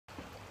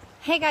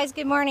Hey guys,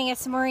 good morning.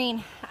 It's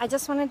Maureen. I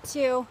just wanted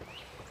to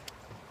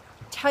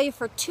tell you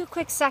for 2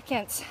 quick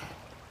seconds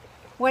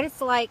what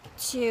it's like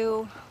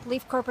to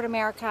leave corporate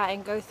America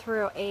and go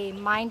through a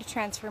mind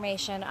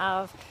transformation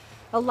of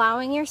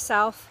allowing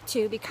yourself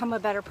to become a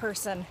better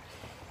person.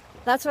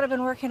 That's what I've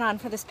been working on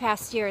for this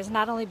past year, is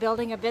not only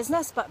building a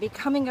business, but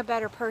becoming a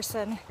better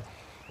person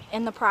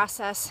in the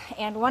process.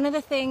 And one of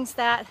the things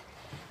that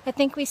I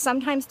think we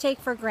sometimes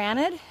take for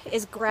granted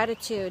is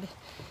gratitude.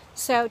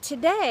 So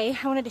today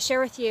I wanted to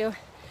share with you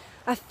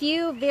a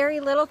few very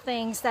little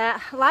things that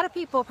a lot of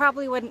people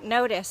probably wouldn't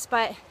notice,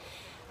 but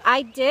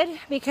I did,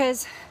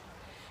 because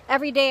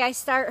every day I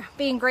start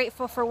being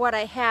grateful for what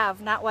I have,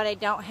 not what I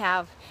don't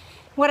have.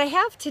 What I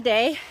have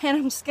today, and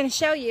I'm just going to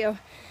show you,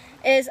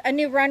 is a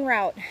new run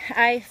route.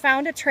 I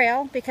found a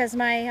trail because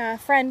my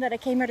friend that I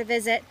came here to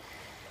visit,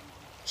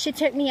 she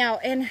took me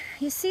out, and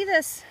you see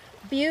this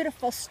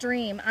beautiful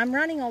stream. I'm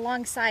running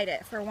alongside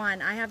it. For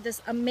one, I have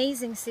this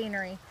amazing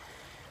scenery.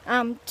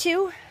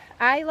 Two,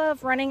 I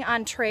love running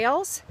on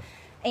trails,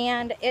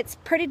 and it's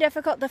pretty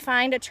difficult to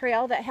find a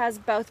trail that has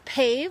both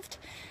paved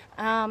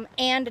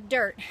and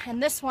dirt.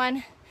 And this one,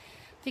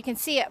 if you can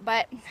see it,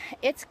 but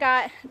it's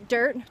got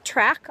dirt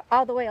track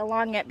all the way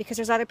along it, because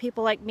there's other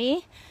people like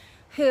me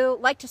who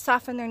like to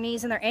soften their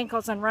knees and their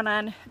ankles and run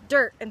on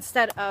dirt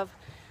instead of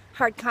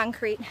hard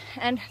concrete.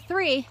 And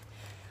three,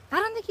 I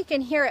don't think you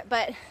can hear it,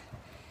 but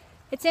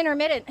it's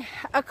intermittent.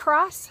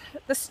 Across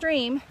the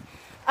stream,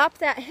 up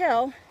that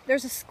hill,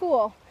 there's a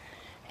school,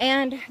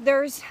 and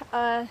there's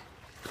a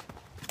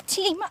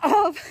team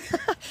of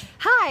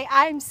hi,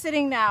 I'm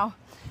sitting now.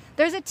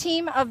 There's a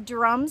team of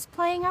drums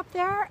playing up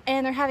there,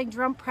 and they're having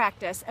drum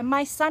practice, and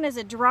my son is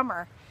a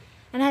drummer,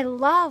 and I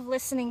love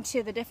listening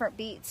to the different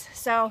beats.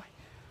 So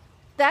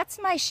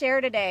that's my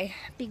share today.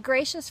 Be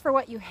gracious for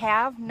what you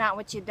have, not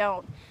what you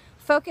don't.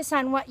 Focus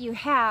on what you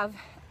have,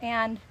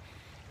 and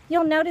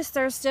you'll notice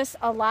there's just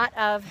a lot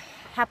of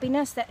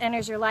happiness that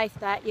enters your life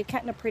that you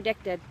couldn't have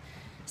predicted.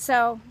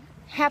 So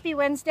happy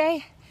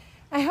Wednesday.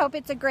 I hope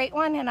it's a great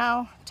one, and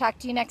I'll talk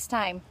to you next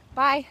time.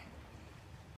 Bye.